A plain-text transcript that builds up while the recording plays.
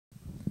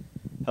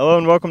Hello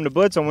and welcome to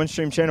Blitz on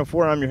Windstream Channel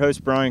 4. I'm your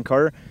host, Brian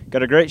Carter.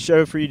 Got a great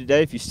show for you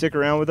today. If you stick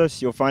around with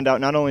us, you'll find out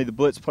not only the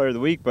Blitz Player of the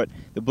Week, but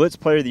the Blitz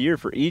Player of the Year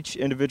for each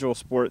individual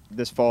sport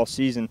this fall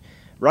season.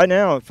 Right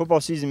now,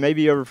 football season may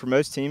be over for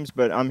most teams,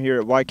 but I'm here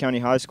at White County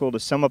High School to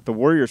sum up the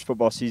Warriors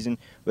football season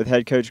with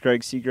head coach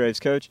Gregg Segraves.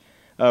 Coach,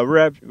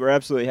 we're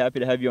absolutely happy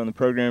to have you on the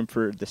program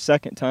for the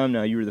second time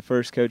now. You were the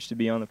first coach to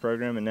be on the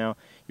program, and now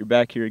you're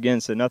back here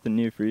again, so nothing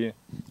new for you.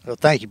 Well,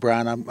 thank you,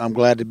 Brian. I'm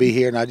glad to be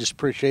here, and I just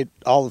appreciate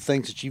all the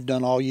things that you've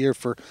done all year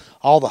for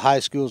all the high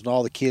schools and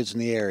all the kids in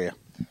the area.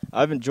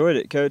 I've enjoyed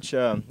it, Coach.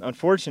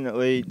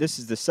 Unfortunately, this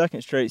is the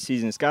second straight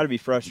season. It's got to be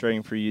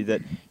frustrating for you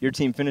that your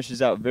team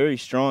finishes out very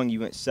strong.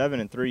 You went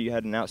 7-3. You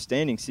had an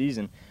outstanding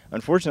season.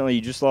 Unfortunately,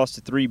 you just lost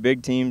to three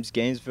big teams,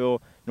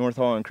 Gainesville, North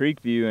Hall, and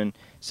Creekview, and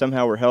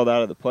somehow we're held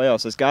out of the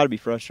playoffs. It's got to be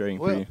frustrating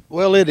for you.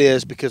 Well, it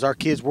is, because our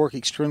kids work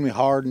extremely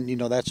hard,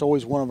 and that's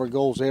always one of our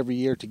goals every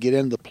year, to get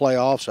into the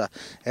playoffs,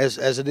 as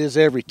it is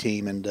every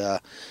team. And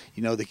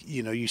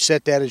you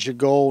set that as your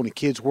goal, and the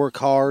kids work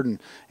hard,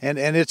 and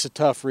it's a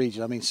tough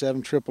region. I mean,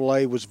 7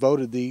 AAA was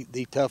voted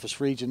the toughest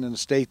region in the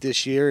state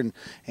this year,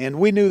 and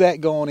we knew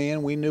that going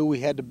in. We knew we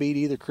had to beat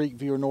either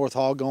Creekview or North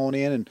Hall going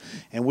in,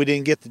 and we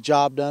didn't get the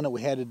job done that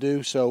we had to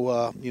do.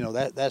 So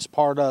that's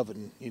part of it.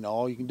 And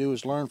all you can do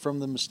is learn from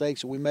the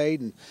mistakes that we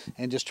made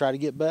and just try to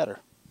get better.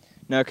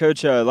 Now,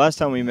 Coach, last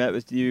time we met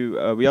with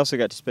you, we also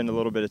got to spend a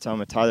little bit of time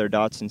with Tyler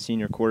Dotson,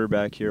 senior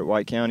quarterback here at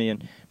White County,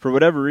 and for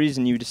whatever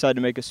reason, you decided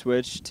to make a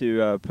switch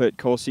to put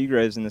Cole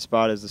Segraves in the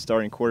spot as the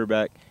starting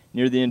quarterback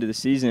near the end of the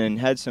season, and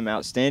had some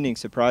outstanding,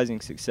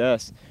 surprising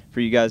success for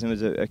you guys, and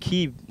was a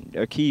key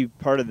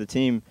part of the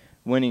team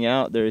winning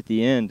out there at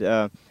the end.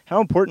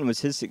 How important was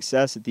his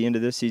success at the end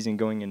of this season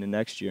going into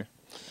next year?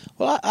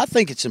 Well, I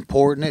think it's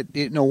important.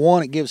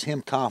 One, it gives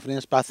him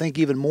confidence, but I think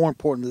even more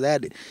important than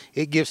that,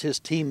 it gives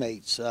his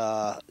teammates,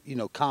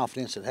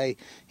 confidence that, hey,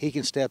 he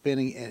can step in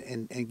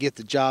and get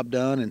the job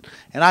done.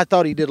 And I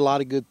thought he did a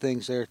lot of good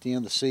things there at the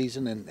end of the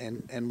season,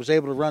 and was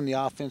able to run the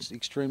offense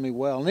extremely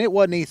well. And it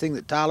wasn't anything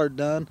that Tyler had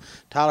done.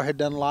 Tyler had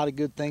done a lot of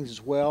good things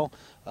as well.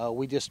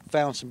 We just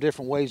found some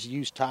different ways to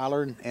use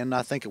Tyler, and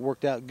I think it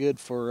worked out good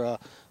for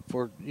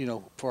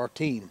our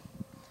team.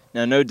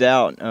 Now, no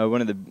doubt,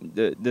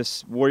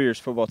 this Warriors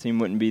football team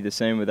wouldn't be the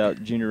same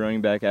without junior running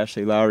back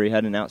Ashley Lowry.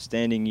 Had an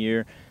outstanding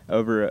year,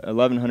 over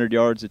 1,100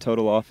 yards of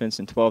total offense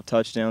and 12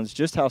 touchdowns.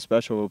 Just how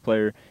special of a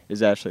player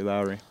is Ashley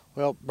Lowry?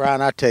 Well,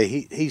 Brian, I tell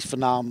you, he's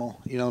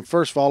phenomenal.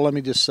 First of all, let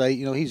me just say,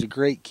 he's a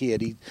great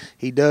kid.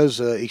 He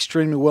does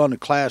extremely well in the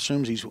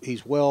classrooms.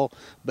 He's well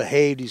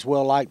behaved. He's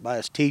well liked by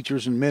his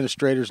teachers and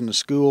administrators in the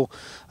school.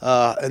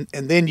 And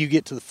then you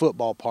get to the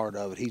football part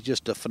of it. He's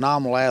just a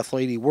phenomenal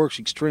athlete. He works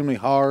extremely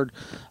hard.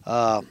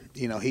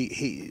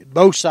 He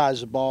both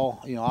sides of the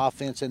ball,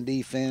 offense and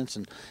defense,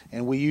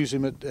 and we use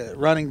him at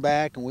running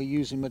back, and we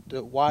use him at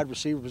the wide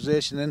receiver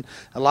position. And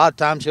a lot of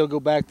times he'll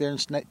go back there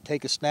and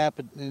take a snap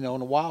at, in a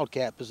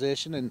wildcat position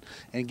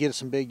and get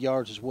some big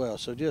yards as well.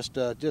 So just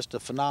a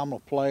phenomenal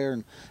player,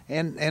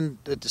 and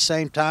at the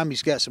same time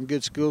he's got some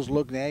good schools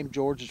looking at him.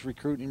 Georgia's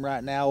recruiting him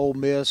right now, Ole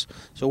Miss.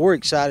 So we're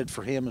excited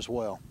for him as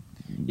well.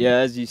 Yeah,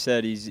 as you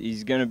said,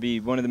 he's going to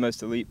be one of the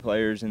most elite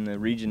players in the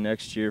region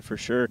next year for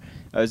sure.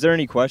 Is there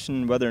any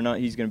question whether or not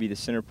he's going to be the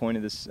center point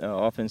of this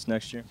offense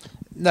next year?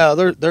 No,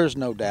 there's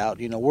no doubt.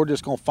 We're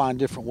just going to find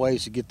different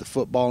ways to get the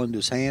football into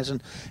his hands.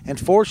 And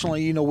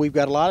fortunately, we've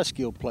got a lot of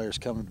skilled players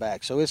coming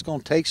back. So it's going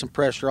to take some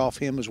pressure off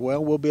him as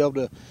well. We'll be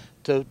able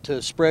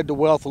to spread the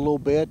wealth a little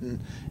bit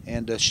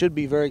and should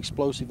be very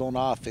explosive on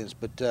offense.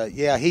 But,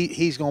 yeah,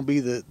 he's going to be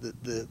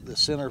the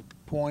center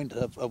point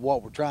of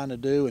what we're trying to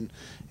do.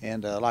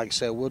 And like I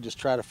said, we'll just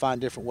try to find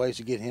different ways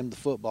to get him the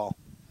football.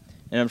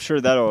 And I'm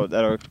sure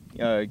that'll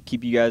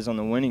keep you guys on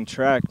the winning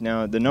track.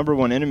 Now, the number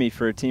one enemy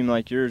for a team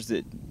like yours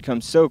that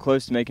comes so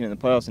close to making it in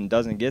the playoffs and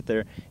doesn't get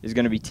there is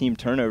going to be team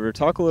turnover.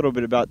 Talk a little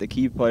bit about the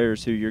key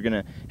players who you're going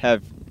to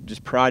have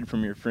just pride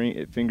from your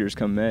fingers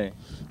come May.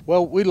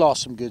 Well, we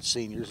lost some good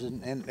seniors,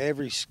 and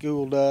every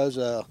school does.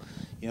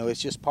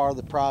 It's just part of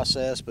the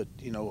process. But,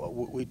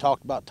 we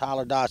talked about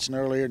Tyler Dotson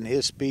earlier and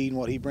his speed and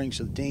what he brings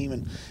to the team.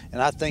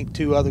 And I think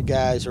two other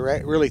guys, or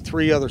really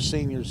three other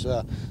seniors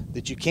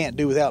that you can't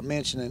do without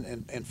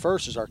mentioning. And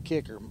first is our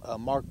kicker,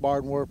 Mark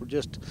Bardenwerper,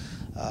 just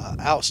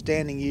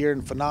outstanding year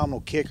and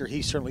phenomenal kicker.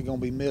 He's certainly going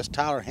to be missed.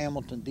 Tyler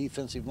Hamilton,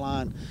 defensive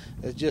line,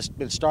 has just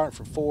been starting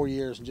for 4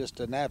 years and just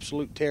an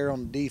absolute terror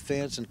on the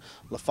defense. And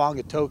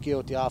Lafonga Tokyo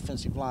at the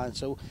offensive line.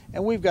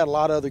 And we've got a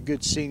lot of other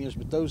good seniors,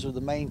 but those are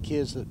the main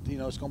kids that,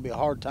 it's going to be a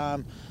hard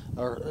time,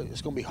 or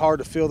it's going to be hard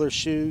to fill their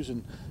shoes,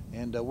 and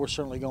we're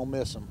certainly going to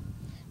miss them.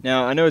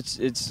 Now, I know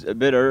it's a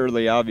bit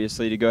early,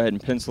 obviously, to go ahead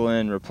and pencil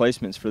in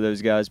replacements for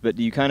those guys, but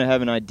do you kind of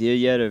have an idea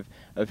yet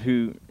of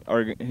who's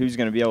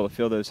going to be able to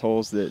fill those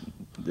holes that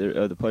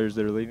the players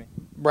that are leaving?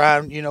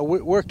 Brian, you know,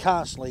 we're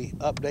constantly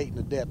updating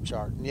the depth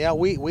chart. And yeah,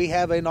 we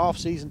have an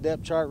off-season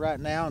depth chart right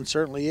now, and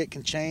certainly it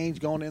can change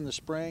going in the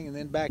spring and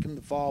then back in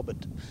the fall. But,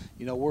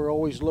 you know, we're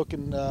always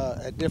looking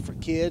at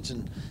different kids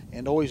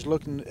and always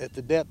looking at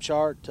the depth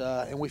chart.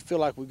 And we feel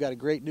like we've got a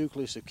great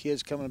nucleus of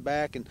kids coming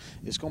back, and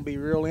it's going to be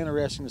real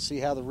interesting to see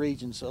how the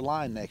regions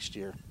align next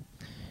year.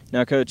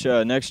 Now, Coach,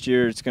 next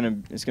year it's gonna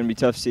be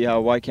tough to see how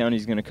White County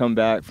is gonna come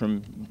back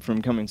from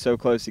coming so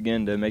close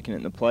again to making it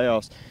in the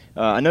playoffs.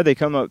 I know they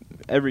come up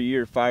every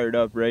year fired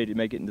up, ready to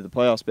make it into the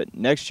playoffs, but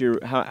next year,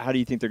 how do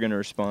you think they're going to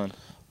respond?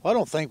 Well, I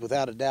don't think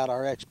without a doubt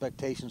our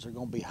expectations are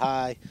going to be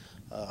high.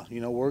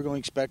 You know, we're going to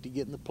expect to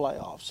get in the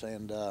playoffs,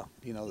 and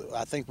you know,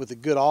 I think with a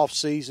good off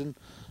season.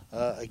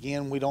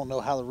 Again, we don't know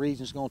how the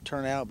region's going to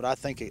turn out, but I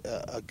think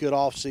a good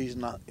off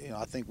season, you know,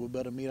 I think we'll be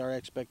able to meet our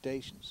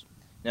expectations.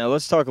 Now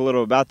let's talk a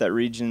little about that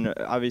region.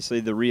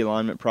 Obviously, the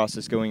realignment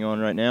process going on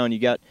right now, and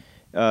you got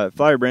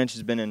Flowery Branch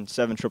has been in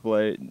 7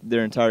 AAA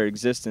their entire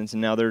existence,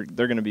 and now they're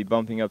going to be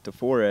bumping up to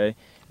 4A.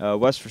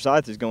 West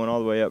Forsyth is going all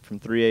the way up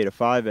from 3A to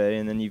 5A,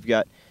 and then you've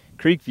got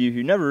Creekview,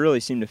 who never really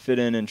seemed to fit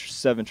in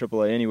 7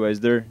 AAA anyways.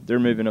 They're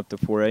moving up to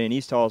 4A, and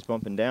East Hall is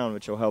bumping down,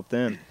 which will help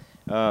them.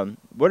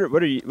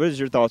 What is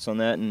your thoughts on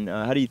that, and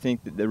how do you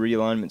think that the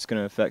realignment is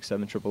going to affect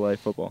 7 AAA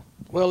football?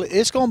 Well,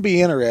 it's going to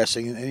be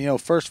interesting, and you know,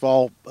 first of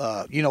all,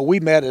 you know, we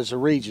met as a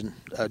region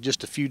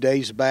just a few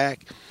days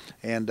back,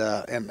 and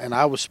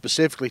I was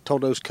specifically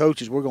told those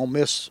coaches we're going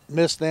to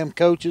miss them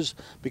coaches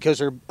because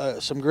they're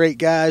some great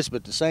guys, but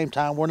at the same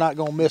time we're not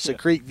going to miss the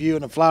Creekview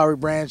and the Flowery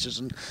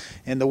Branches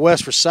and the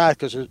West Forsyth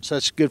because they're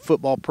such good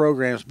football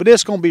programs. But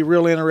it's going to be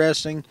real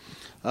interesting.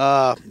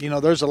 You know,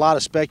 there's a lot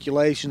of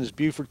speculation. Is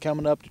Buford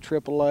coming up to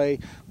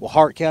AAA? Will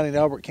Hart County and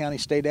Elbert County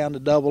stay down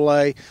to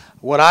AA?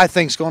 What I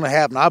think is going to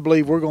happen, I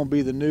believe we're going to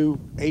be the new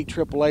 8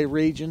 AAA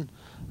region.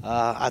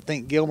 I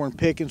think Gilmer and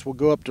Pickens will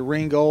go up to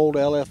Ringgold,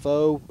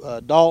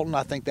 LFO, Dalton.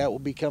 I think that will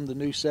become the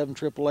new 7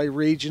 AAA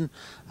region.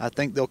 I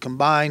think they'll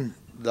combine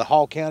the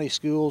Hall County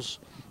schools,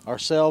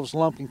 ourselves,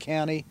 Lumpkin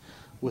County,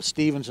 with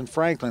Stevens and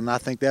Franklin. And I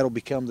think that'll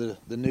become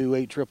the new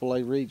 8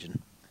 AAA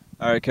region.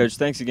 All right, Coach,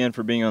 thanks again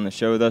for being on the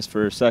show with us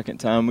for a second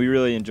time. We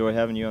really enjoy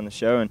having you on the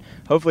show, and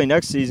hopefully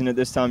next season at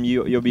this time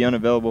you'll be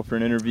unavailable for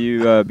an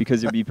interview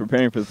because you'll be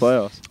preparing for the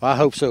playoffs. I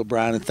hope so,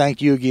 Brian, and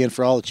thank you again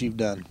for all that you've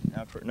done.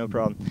 No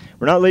problem.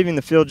 We're not leaving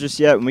the field just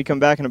yet. When we come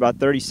back in about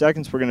 30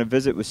 seconds, we're going to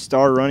visit with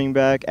star running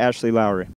back Ashley Lowry.